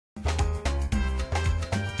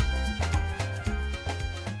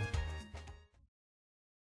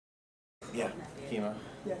Yeah, Kima.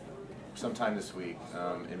 Yeah. Sometime this week,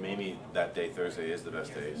 and maybe that day, Thursday, is the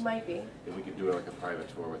best day. Might be. If we could do like a private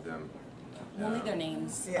tour with them. We'll need their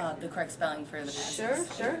names, the correct spelling for the passes. Sure,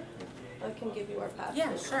 sure. I can give you our passes.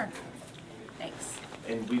 Yeah, sure. Thanks.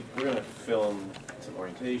 And we're going to film some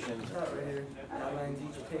orientations. Right here. Outlines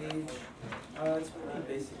each page. It's pretty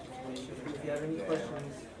basic information. If you have any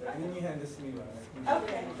questions, and then you hand this to me.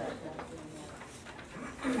 Okay.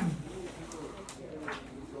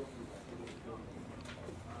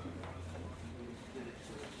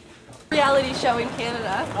 Reality show in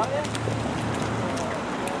Canada. Oh, yeah.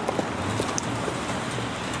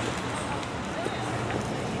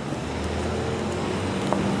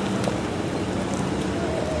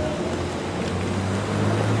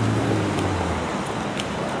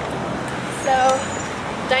 So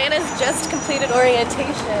Diana's just completed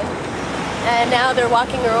orientation and now they're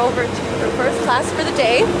walking her over to her first class for the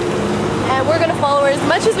day, and we're going to follow her as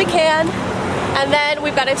much as we can, and then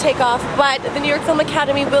we've got to take off. But the New York Film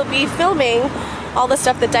Academy will be filming all the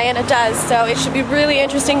stuff that Diana does, so it should be really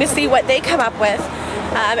interesting to see what they come up with.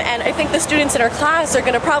 And I think the students in our class are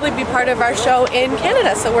going to probably be part of our show in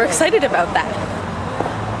Canada, so we're excited about that.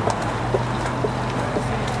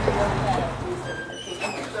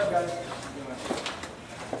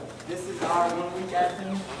 This is our 1 week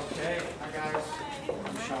admin. Okay, hi guys.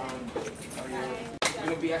 I'm Sean. How are you? We're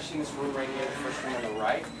going to be actually in this room right here, the first room on the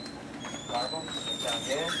right. Marble, down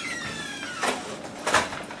here.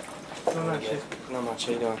 No much.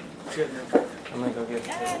 How you doing? Good, man. I'm going to go get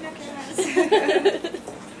it.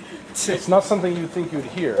 It's not something you'd think you'd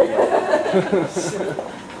hear. I'm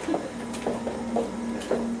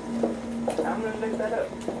going to look that up.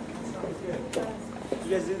 Sounds good. You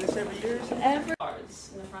guys do this every year? Every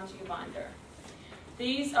cards in the front of your binder.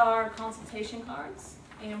 These are consultation cards,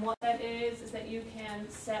 and what that is that you can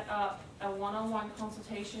set up a one-on-one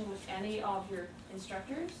consultation with any of your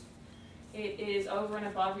instructors. It is over and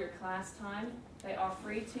above your class time. They are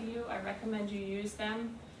free to you. I recommend you use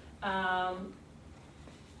them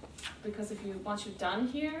because once you're done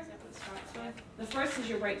here, is that what it starts with? The first is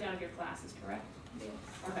your breakdown of your classes, correct? Yes.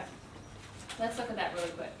 Okay. Let's look at that really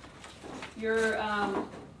quick. Your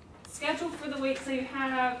schedule for the week, so you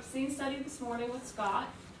have scene study this morning with Scott,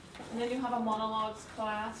 and then you have a monologues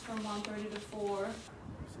class from 1:30 to 4.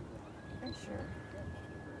 Sure.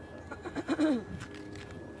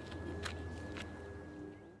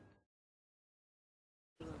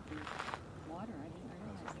 Water, I didn't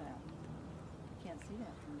realize that. You can't see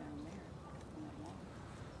that from down there, from that wall.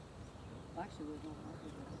 Well, actually, there's no water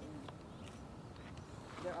there.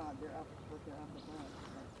 They're up above.